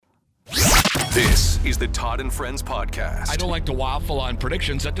This is the Todd and Friends podcast. I don't like to waffle on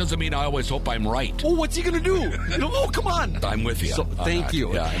predictions. That doesn't mean I always hope I'm right. Oh, what's he going to do? Oh, come on. I'm with you. So, thank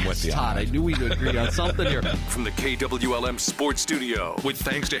you. Yeah, I'm with you. Todd, I knew we'd agree on something here. From the KWLM Sports Studio, with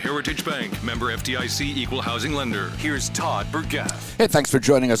thanks to Heritage Bank, member FDIC, equal housing lender. Here's Todd Burgaff. Hey, thanks for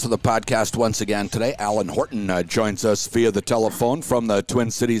joining us for the podcast once again today. Alan Horton joins us via the telephone from the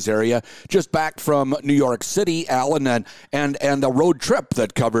Twin Cities area. Just back from New York City, Alan, and a road trip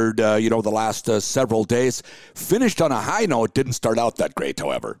that covered, the last several days. Finished on a high note, didn't start out that great,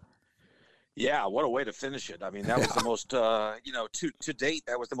 however. Yeah, what a way to finish it. I mean, that was the most, to date,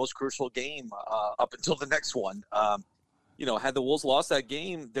 that was the most crucial game up until the next one. Had the Wolves lost that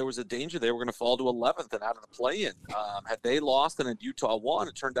game, there was a danger they were going to fall to 11th and out of the play-in. Had they lost and then Utah won,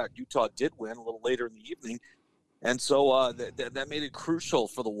 it turned out Utah did win a little later in the evening. And so that made it crucial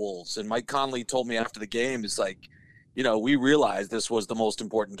for the Wolves. And Mike Conley told me after the game, it's like, we realized this was the most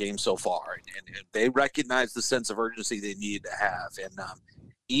important game so far. And they recognized the sense of urgency they needed to have. And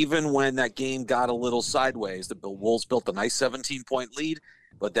even when that game got a little sideways, the Wolves built a nice 17-point lead,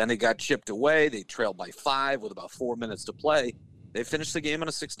 but then it got chipped away. They trailed by 5 with about 4 minutes to play. They finished the game on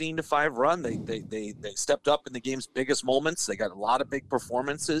a 16-5 run. They stepped up in the game's biggest moments. They got a lot of big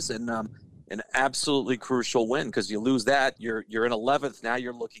performances and an absolutely crucial win, because you lose that, you're in 11th. Now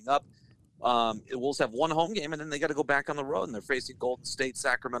you're looking up. The Wolves have one home game, and then they got to go back on the road, and they're facing Golden State,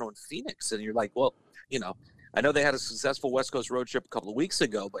 Sacramento, and Phoenix. And you're like, well, I know they had a successful West Coast road trip a couple of weeks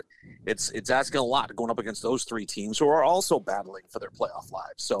ago, but it's asking a lot going up against those three teams who are also battling for their playoff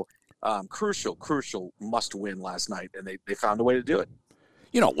lives. So crucial must-win last night, and they found a way to do it.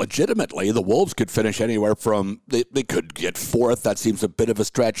 Legitimately, the Wolves could finish anywhere from, they could get 4th. That seems a bit of a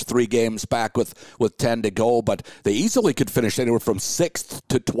stretch, 3 games back with 10 to go, but they easily could finish anywhere from 6th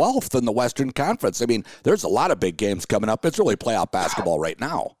to 12th in the Western Conference. I mean, there's a lot of big games coming up. It's really playoff basketball right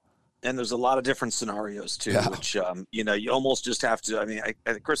now. And there's a lot of different scenarios, too, which, you almost just have to, I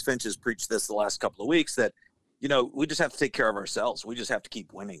think Chris Finch has preached this the last couple of weeks, that we just have to take care of ourselves. We just have to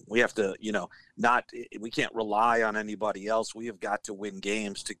keep winning. We have to, we can't rely on anybody else. We have got to win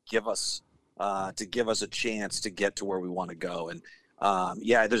games to give us a chance to get to where we want to go. And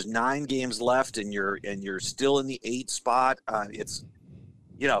there's 9 games left, and you're still in the 8th spot. It's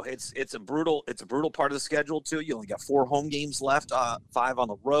a brutal part of the schedule too. You only got 4 home games left, 5 on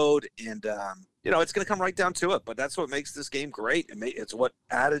the road, and it's going to come right down to it. But that's what makes this game great. It's what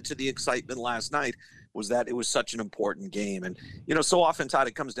added to the excitement last night, was that it was such an important game. And, so often, Todd,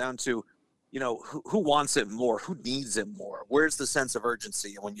 it comes down to, who wants it more, who needs it more, where's the sense of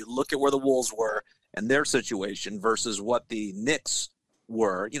urgency? And when you look at where the Wolves were and their situation versus what the Knicks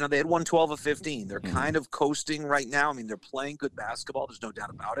were, they had won 12 of 15. They're kind of coasting right now. I mean, they're playing good basketball. There's no doubt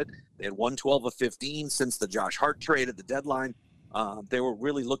about it. They had won 12 of 15 since the Josh Hart trade at the deadline. They were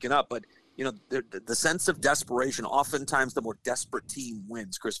really looking up, but the sense of desperation, oftentimes the more desperate team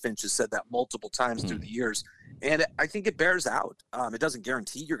wins. Chris Finch has said that multiple times through the years, and I think it bears out. It doesn't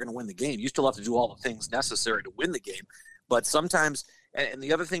guarantee you're going to win the game. You still have to do all the things necessary to win the game, but sometimes, and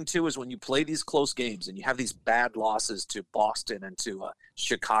the other thing too is when you play these close games and you have these bad losses to Boston and to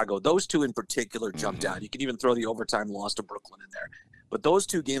Chicago, those two in particular jumped out. You can even throw the overtime loss to Brooklyn in there. But those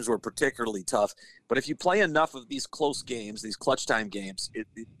 2 games were particularly tough. But if you play enough of these close games, these clutch time games, it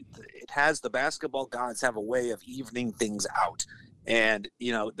has, the basketball gods have a way of evening things out. And,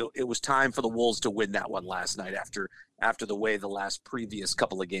 it was time for the Wolves to win that one last night after the way the previous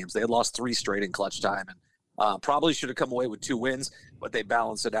couple of games. They had lost 3 straight in clutch time and probably should have come away with 2 wins, but they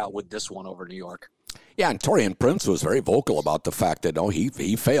balanced it out with this one over New York. Yeah, and Taurean Prince was very vocal about the fact that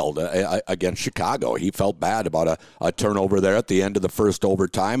he failed against Chicago. He felt bad about a turnover there at the end of the first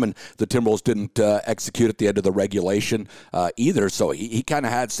overtime, and the Timberwolves didn't execute at the end of the regulation either. So he kind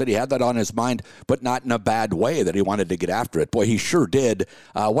of said he had that on his mind, but not in a bad way, that he wanted to get after it. Boy, he sure did.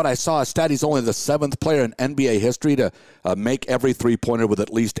 What I saw, a stat, he's only the 7th player in NBA history to make every three-pointer with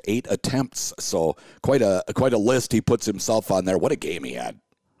at least 8 attempts. So quite a list he puts himself on there. What a game he had.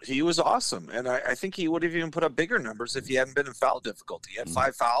 He was awesome, and I think he would have even put up bigger numbers if he hadn't been in foul difficulty. He had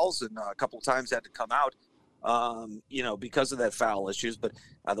 5 fouls, and a couple of times had to come out, because of that foul issues. But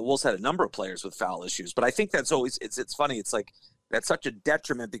the Wolves had a number of players with foul issues. But I think that's always it's funny. It's like that's such a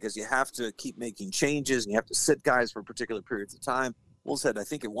detriment because you have to keep making changes, and you have to sit guys for particular periods of time. Wolves had, I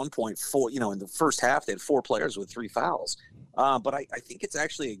think, at one point 4. In the first half, they had 4 players with 3 fouls. But I think it's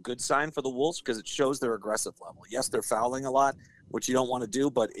actually a good sign for the Wolves because it shows their aggressive level. Yes, they're fouling a lot, which you don't want to do,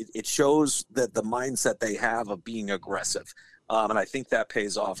 but it shows that the mindset they have of being aggressive. And I think that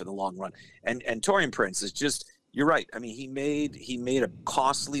pays off in the long run. And Taurean Prince is just, you're right. I mean, he made a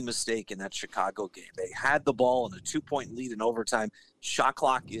costly mistake in that Chicago game. They had the ball in a 2-point lead in overtime. Shot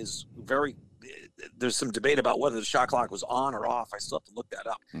clock is there's some debate about whether the shot clock was on or off. I still have to look that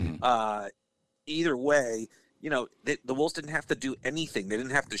up. Either way, the Wolves didn't have to do anything. They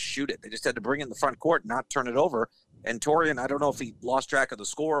didn't have to shoot it. They just had to bring it in the front court and not turn it over. And Torian, I don't know if he lost track of the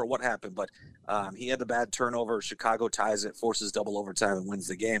score or what happened, but he had the bad turnover. Chicago ties it, forces double overtime, and wins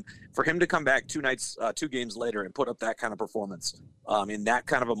the game. For him to come back 2 games later and put up that kind of performance in that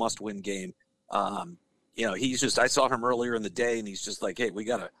kind of a must-win game, he's just. I saw him earlier in the day, and he's just like, "Hey, we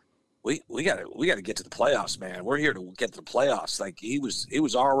gotta get to the playoffs, man. We're here to get to the playoffs." Like he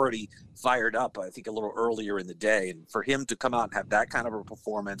was already fired up, I think, a little earlier in the day, and for him to come out and have that kind of a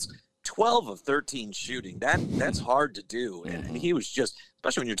performance. 12 of 13 shooting. That's hard to do. And he was just,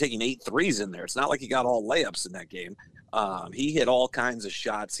 especially when you're taking 8 threes in there. It's not like he got all layups in that game. He hit all kinds of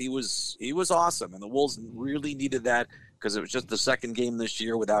shots. He was awesome. And the Wolves really needed that because it was just the second game this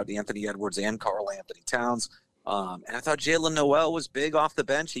year without Anthony Edwards and Karl-Anthony Towns. And I thought Jalen Noel was big off the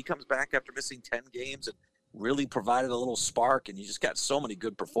bench. He comes back after missing 10 games and really provided a little spark. And you just got so many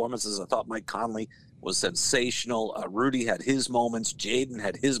good performances. I thought Mike Conley was sensational. Rudy had his moments. Jaden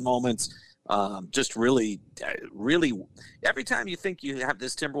had his moments. Just really, every time you think you have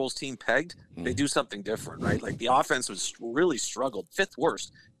this Timberwolves team pegged, they do something different, right? Like the offense was really struggled, 5th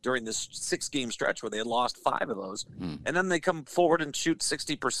worst during this 6-game stretch where they had lost 5 of those. And then they come forward and shoot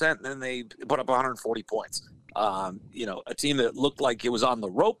 60%, and then they put up 140 points. A team that looked like it was on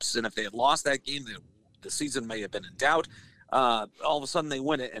the ropes, and if they had lost that game, the season may have been in doubt. All of a sudden they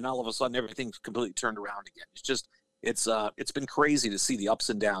win it, and all of a sudden everything's completely turned around again. It's just it's been crazy to see the ups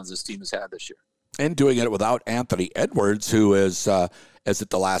and downs this team has had this year. And doing it without Anthony Edwards, who is it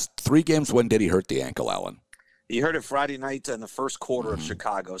the last 3 games? When did he hurt the ankle, Alan? He hurt it Friday night in the first quarter of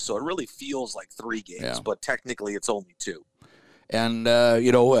Chicago, so it really feels like 3 games, but technically it's only 2. And, I'm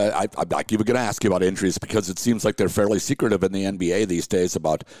not even going to ask you about injuries because it seems like they're fairly secretive in the NBA these days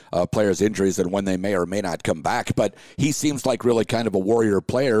about players' injuries and when they may or may not come back. But he seems like really kind of a warrior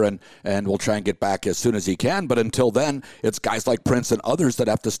player and will try and get back as soon as he can. But until then, it's guys like Prince and others that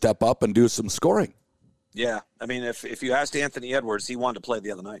have to step up and do some scoring. Yeah. I mean, if you asked Anthony Edwards, he wanted to play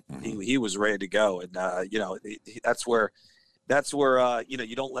the other night. He was ready to go. And, that's where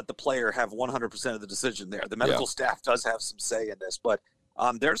you don't let the player have 100% of the decision there. The medical staff does have some say in this, but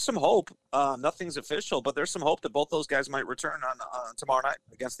there's some hope. Nothing's official, but there's some hope that both those guys might return on tomorrow night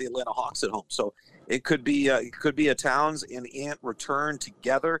against the Atlanta Hawks at home. So it could be a Towns and Ant return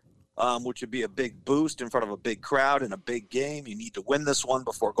together, which would be a big boost in front of a big crowd in a big game. You need to win this one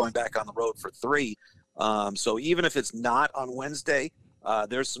before going back on the road for 3. So even if it's not on Wednesday,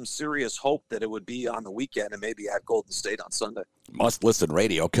 there's some serious hope that it would be on the weekend and maybe at Golden State on Sunday. Must-listen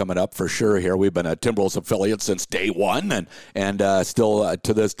radio coming up for sure here. We've been a Timberwolves affiliate since day one and still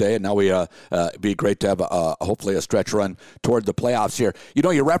to this day. And now it'd be great to have hopefully a stretch run toward the playoffs here.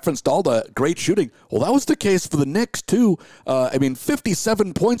 You referenced all the great shooting. Well, that was the case for the Knicks, too.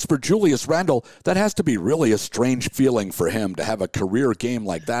 57 points for Julius Randle. That has to be really a strange feeling for him to have a career game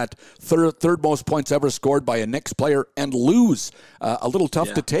like that. Third most points ever scored by a Knicks player and lose. A little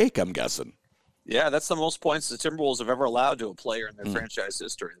tough to take, I'm guessing. Yeah, that's the most points the Timberwolves have ever allowed to a player in their franchise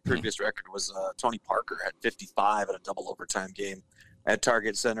history. The previous record was Tony Parker had 55 in a double overtime game at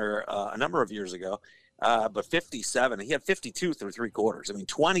Target Center a number of years ago. But 57, he had 52 through 3 quarters.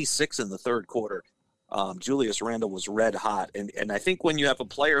 26 in the third quarter. Julius Randle was red hot. And I think when you have a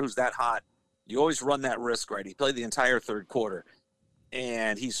player who's that hot, you always run that risk, right? He played the entire third quarter.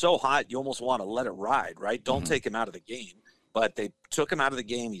 And he's so hot, you almost want to let it ride, right? Don't take him out of the game. But they took him out of the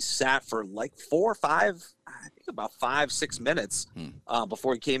game. He sat for like 4 or 5, I think about 5-6 minutes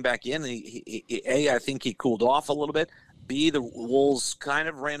before he came back in. I think he cooled off a little bit. B, the Wolves kind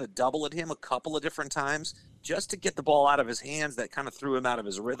of ran a double at him a couple of different times just to get the ball out of his hands. That kind of threw him out of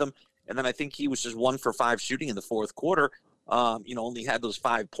his rhythm. And then I think he was just 1 for 5 shooting in the fourth quarter. Only had those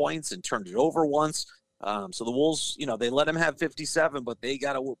 5 points and turned it over once. So the Wolves, they let him have 57, but they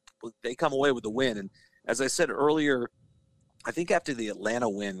come away with the win. And as I said earlier, I think after the Atlanta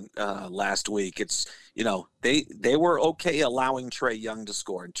win last week, it's, they were okay allowing Trae Young to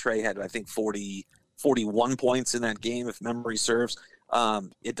score. And Trae had, I think, 41 points in that game, if memory serves.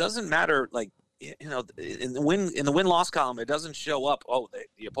 It doesn't matter, in the win-loss column, it doesn't show up,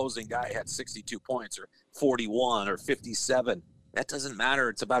 the opposing guy had 62 points or 41 or 57. That doesn't matter.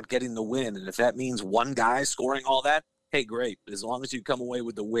 It's about getting the win. And if that means one guy scoring all that, hey, great. As long as you come away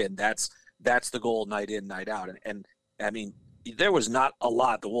with the win, that's the goal night in, night out. And there was not a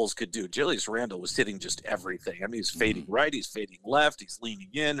lot the Wolves could do. Julius Randle was hitting just everything. He's fading right, he's fading left, he's leaning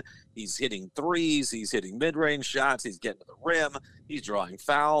in, he's hitting threes, he's hitting mid-range shots, he's getting to the rim, he's drawing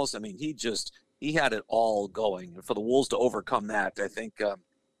fouls. He had it all going. And for the Wolves to overcome that, I think,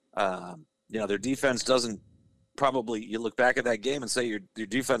 their defense doesn't probably, you look back at that game and say your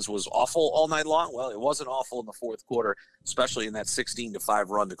defense was awful all night long. Well, it wasn't awful in the fourth quarter, especially in that 16-5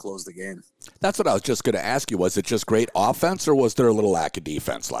 run to close the game. That's what I was just going to ask you. Was it just great offense, or was there a little lack of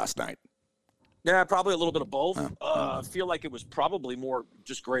defense last night? Yeah, probably a little bit of both. I feel like it was probably more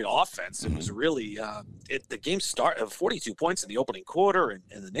just great offense. It was really the game started 42 points in the opening quarter, and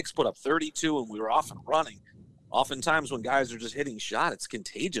the Knicks put up 32, and we were off and running. Oftentimes when guys are just hitting shot, it's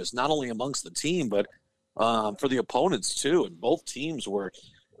contagious, not only amongst the team, but for the opponents too. And both teams were,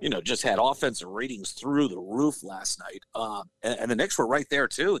 just had offensive ratings through the roof last night. And the Knicks were right there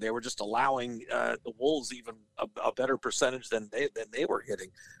too. They were just allowing the Wolves even a better percentage than they were hitting.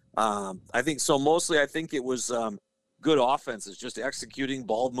 I think so. Mostly, I think it was good offenses, just executing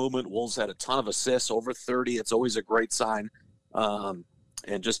ball movement. Wolves had a ton of assists, over 30. It's always a great sign. And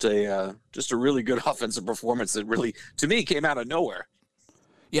just a really good offensive performance that really, to me, came out of nowhere.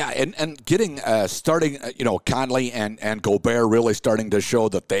 Yeah, and getting starting, Conley and Gobert really starting to show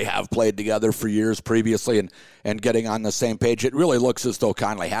that they have played together for years previously and getting on the same page. It really looks as though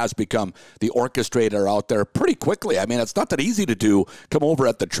Conley has become the orchestrator out there pretty quickly. I mean, it's not that easy to do, come over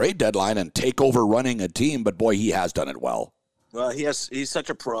at the trade deadline and take over running a team, but boy, he has done it well. Well, he's such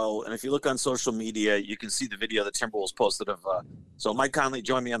a pro, and if you look on social media, you can see the video the Timberwolves posted of. So Mike Conley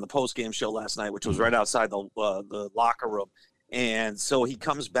joined me on the post-game show last night, which was right outside the locker room. And so he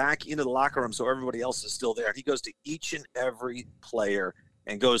comes back into the locker room, so everybody else is still there. And he goes to each and every player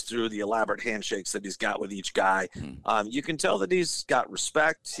and goes through the elaborate handshakes that he's got with each guy. You can tell that he's got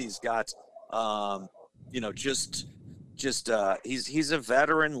respect. He's got, he's a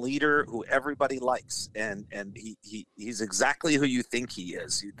veteran leader who everybody likes, and he's exactly who you think he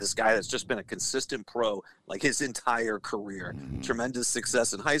is. This guy that's just been a consistent pro like his entire career. Tremendous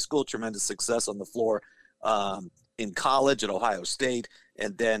success in high school, tremendous success on the floor. In college at Ohio State,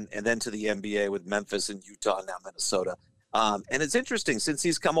 and then to the NBA with Memphis and Utah, now Minnesota. And it's interesting, since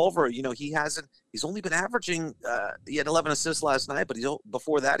he's come over, he's only been averaging, he had 11 assists last night, but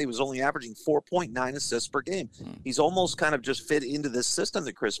before that he was only averaging 4.9 assists per game. He's almost kind of just fit into this system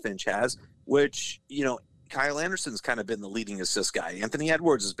that Chris Finch has, which, Kyle Anderson's kind of been the leading assist guy. Anthony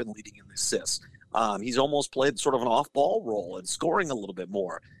Edwards has been leading in the assists. He's almost played sort of an off-ball role and scoring a little bit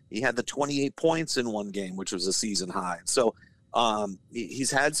more. He had the 28 points in one game, which was a season high. So he's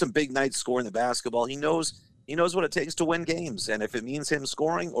had some big nights scoring the basketball. He knows what it takes to win games, and if it means him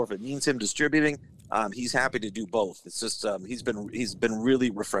scoring or if it means him distributing, he's happy to do both. It's just he's been really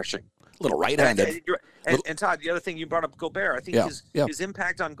refreshing. Little right-handed. And Todd, the other thing you brought up, Gobert. I think his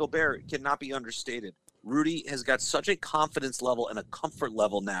impact on Gobert cannot be understated. Rudy has got such a confidence level and a comfort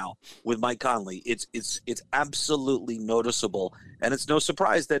level now with Mike Conley. It's absolutely noticeable, and it's no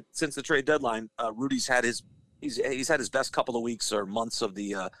surprise that since the trade deadline, Rudy's had he's had his best couple of weeks or months of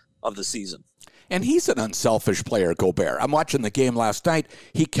the season. And he's an unselfish player, Gobert. I'm watching the game last night.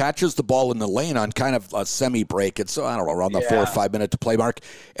 He catches the ball in the lane on kind of a semi-break. It's, around the 4 or 5 minute to play mark.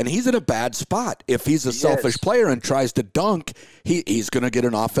 And he's in a bad spot. If he's a selfish player and tries to dunk, he's going to get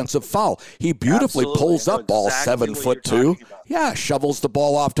an offensive foul. He beautifully pulls up ball exactly 7'2". Yeah, shovels the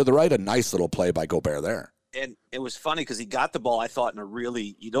ball off to the right. A nice little play by Gobert there. And it was funny because he got the ball, I thought,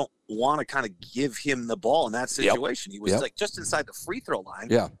 you don't want to kind of give him the ball in that situation. He was like just inside the free throw line.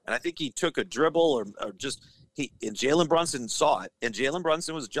 Yeah. And I think he took a dribble or just and Jalen Brunson saw it, and Jalen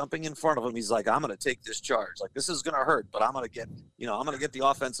Brunson was jumping in front of him. He's like, I'm going to take this charge. Like, this is going to hurt, but I'm going to get the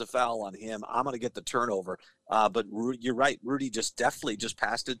offensive foul on him. I'm going to get the turnover. But you're right. Rudy definitely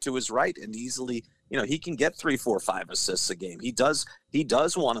passed it to his right and easily, he can get 3, 4, 5 assists a game. He does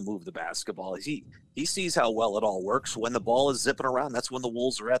want to move the basketball. He sees how well it all works. When the ball is zipping around, that's when the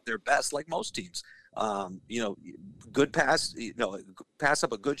Wolves are at their best, like most teams. Good pass, pass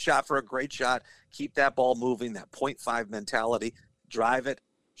up a good shot for a great shot, keep that ball moving, that 0.5 mentality, drive it,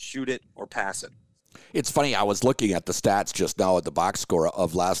 shoot it, or pass it. It's funny, I was looking at the stats just now at the box score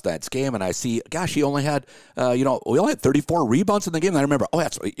of last night's game, and I see, gosh, he only had, we only had 34 rebounds in the game. And I remember,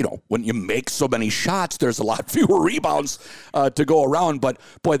 that's, when you make so many shots, there's a lot fewer rebounds to go around. But,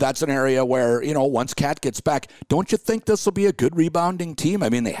 boy, that's an area where, once Cat gets back, don't you think this will be a good rebounding team? I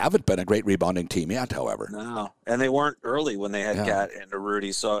mean, they haven't been a great rebounding team yet, however. No, and they weren't early when they had Cat and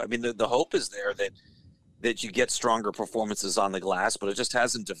Rudy. So, I mean, the hope is there that you get stronger performances on the glass, but it just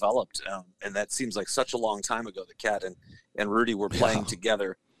hasn't developed. And that seems like such a long time ago that Cat and Rudy were playing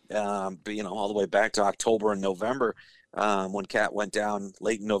together, all the way back to October and November when Cat went down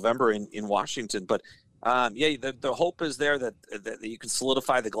late in November in Washington. But, the hope is there that you can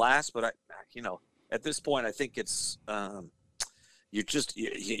solidify the glass. But, at this point, I think it's the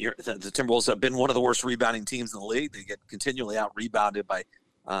Timberwolves have been one of the worst rebounding teams in the league. They get continually out-rebounded by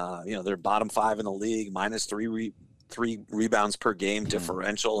They're bottom 5 in the league, minus three rebounds per game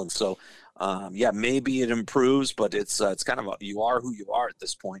differential. And so, maybe it improves, but it's kind of you are who you are at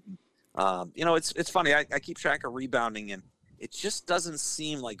this point. And, it's funny. I keep track of rebounding, and it just doesn't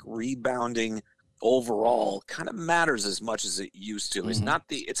seem like rebounding overall kind of matters as much as it used to. It's not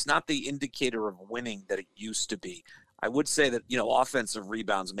the indicator of winning that it used to be. I would say that, offensive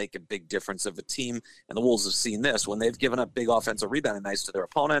rebounds make a big difference of a team, and the Wolves have seen this when they've given up big offensive rebounding nights to their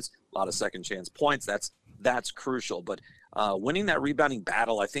opponents, a lot of second chance points. That's crucial. But winning that rebounding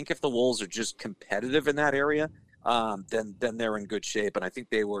battle, I think if the Wolves are just competitive in that area, then they're in good shape. And I think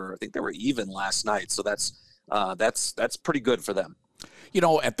they were even last night. So that's pretty good for them.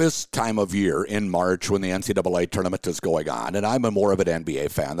 At this time of year in March when the NCAA tournament is going on, and I'm more of an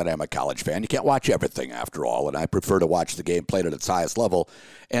NBA fan than I am a college fan. You can't watch everything after all, and I prefer to watch the game played at its highest level.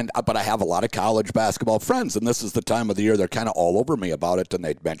 But I have a lot of college basketball friends, and this is the time of the year they're kind of all over me about it, and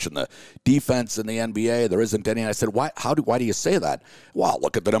they mention the defense in the NBA. There isn't any. And I said, why do you say that? Well,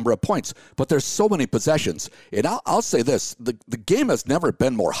 look at the number of points. But there's so many possessions. And I'll say this, the game has never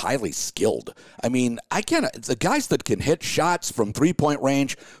been more highly skilled. I mean, the guys that can hit shots from three-point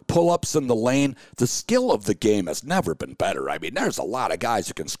range, pull-ups in the lane, the skill of the game has never been better. I mean, there's a lot of guys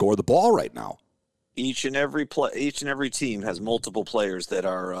who can score the ball right now. Each and every team has multiple players that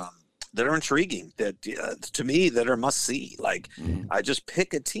are intriguing, that to me that are must see. Like I just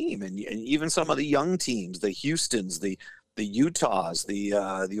pick a team, and even some of the young teams, the Houstons, the Utahs, the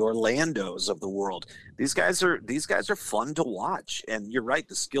Orlandos of the world. These guys are fun to watch, and you're right.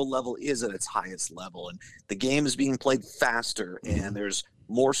 The skill level is at its highest level, and the game is being played faster, and there's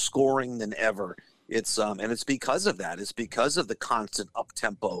more scoring than ever. It's because of that. It's because of the constant up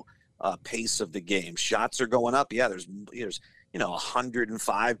tempo pace of the game. Shots are going up. Yeah, there's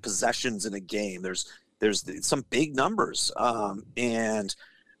 105 possessions in a game. There's some big numbers, and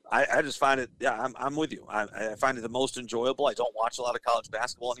I just find it. Yeah, I'm with you. I find it the most enjoyable. I don't watch a lot of college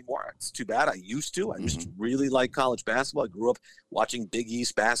basketball anymore. It's too bad. I used to. I used to really like college basketball. I grew up watching Big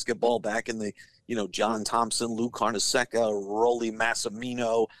East basketball back in the John Thompson, Lou Carnesecca, Rolly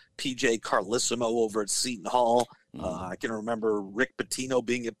Massimino, PJ Carlissimo over at Seton Hall. I can remember Rick Pitino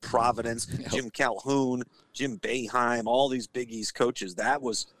being at Providence, Jim Calhoun, Jim Boeheim, all these Big East coaches.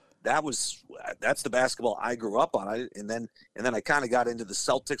 That's the basketball I grew up on. And then I kind of got into the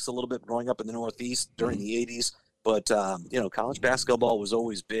Celtics a little bit growing up in the Northeast during the 80s. But college basketball was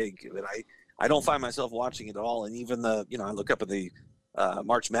always big. But I don't find myself watching it at all. And even I look up at the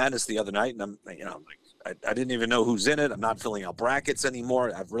March Madness the other night, and I'm I didn't even know who's in it. I'm not filling out brackets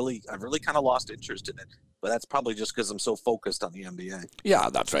anymore. I've really kind of lost interest in it. But that's probably just because I'm so focused on the NBA.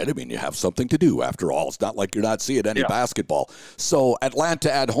 Yeah, that's right. I mean, you have something to do after all. It's not like you're not seeing any basketball. So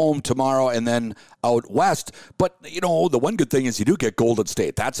Atlanta at home tomorrow and then out west. But, the one good thing is you do get Golden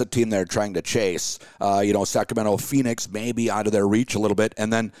State. That's a team they're trying to chase. Sacramento, Phoenix maybe out of their reach a little bit.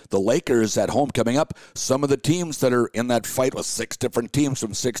 And then the Lakers at home coming up. Some of the teams that are in that fight with 6 different teams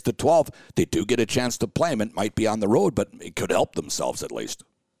from 6 to 12, they do get a chance to play them. It might be on the road, but it could help themselves at least.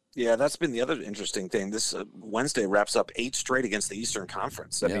 Yeah, that's been the other interesting thing. This Wednesday wraps up 8 straight against the Eastern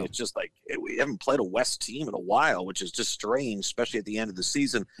Conference. I mean, it's just like we haven't played a West team in a while, which is just strange, especially at the end of the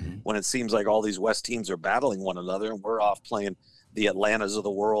season when it seems like all these West teams are battling one another, and we're off playing the Atlantas of the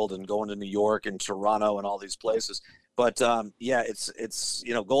world and going to New York and Toronto and all these places. But it's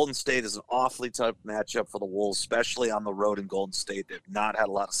Golden State is an awfully tough matchup for the Wolves, especially on the road in Golden State. They've not had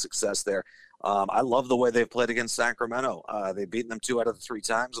a lot of success there. I love the way they've played against Sacramento. They've beaten them 2 out of the 3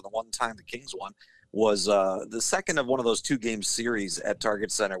 times, and the one time the Kings won was the second of one of those 2-game series at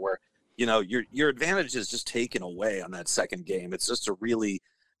Target Center where, your advantage is just taken away on that second game. It's just a really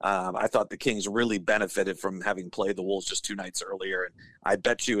I thought the Kings really benefited from having played the Wolves just 2 nights earlier, and I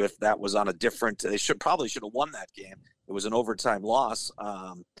bet you if that was on a different, they probably should have won that game. It was an overtime loss,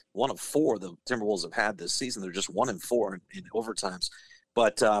 1 of 4 the Timberwolves have had this season. They're just 1-4 in overtimes.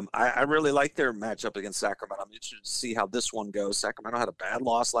 But I really like their matchup against Sacramento. I'm interested to see how this one goes. Sacramento had a bad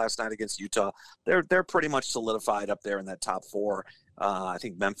loss last night against Utah. They're pretty much solidified up there in that top 4. I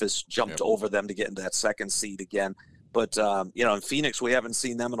think Memphis jumped over them to get into that 2nd seed again. But, in Phoenix, we haven't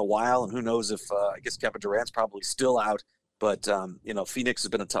seen them in a while. And who knows if I guess Kevin Durant's probably still out. But, Phoenix has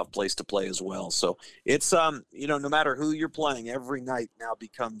been a tough place to play as well. So it's, no matter who you're playing, every night now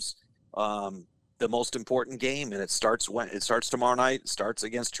becomes the most important game, and it starts tomorrow night. It starts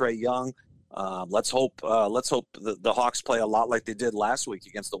against Trae Young. Let's hope the Hawks play a lot like they did last week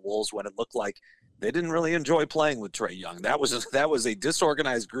against the Wolves when it looked like they didn't really enjoy playing with Trae Young. That was a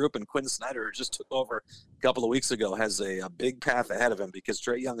disorganized group, and Quinn Snyder, who just took over a couple of weeks ago, has a big path ahead of him because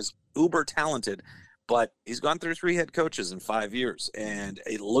Trae Young is uber talented, but he's gone through 3 head coaches in 5 years, and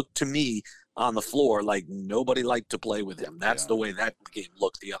it looked to me on the floor like nobody liked to play with him. That's the way that game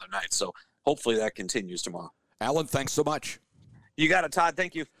looked the other night. So hopefully that continues tomorrow. Alan, thanks so much. You got it, Todd.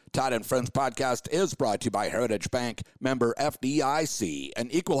 Thank you. Todd and Friends podcast is brought to you by Heritage Bank, member FDIC, an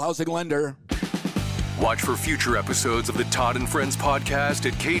equal housing lender. Watch for future episodes of the Todd and Friends podcast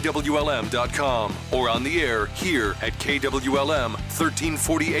at KWLM.com or on the air here at KWLM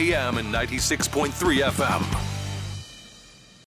 1340 AM and 96.3 FM.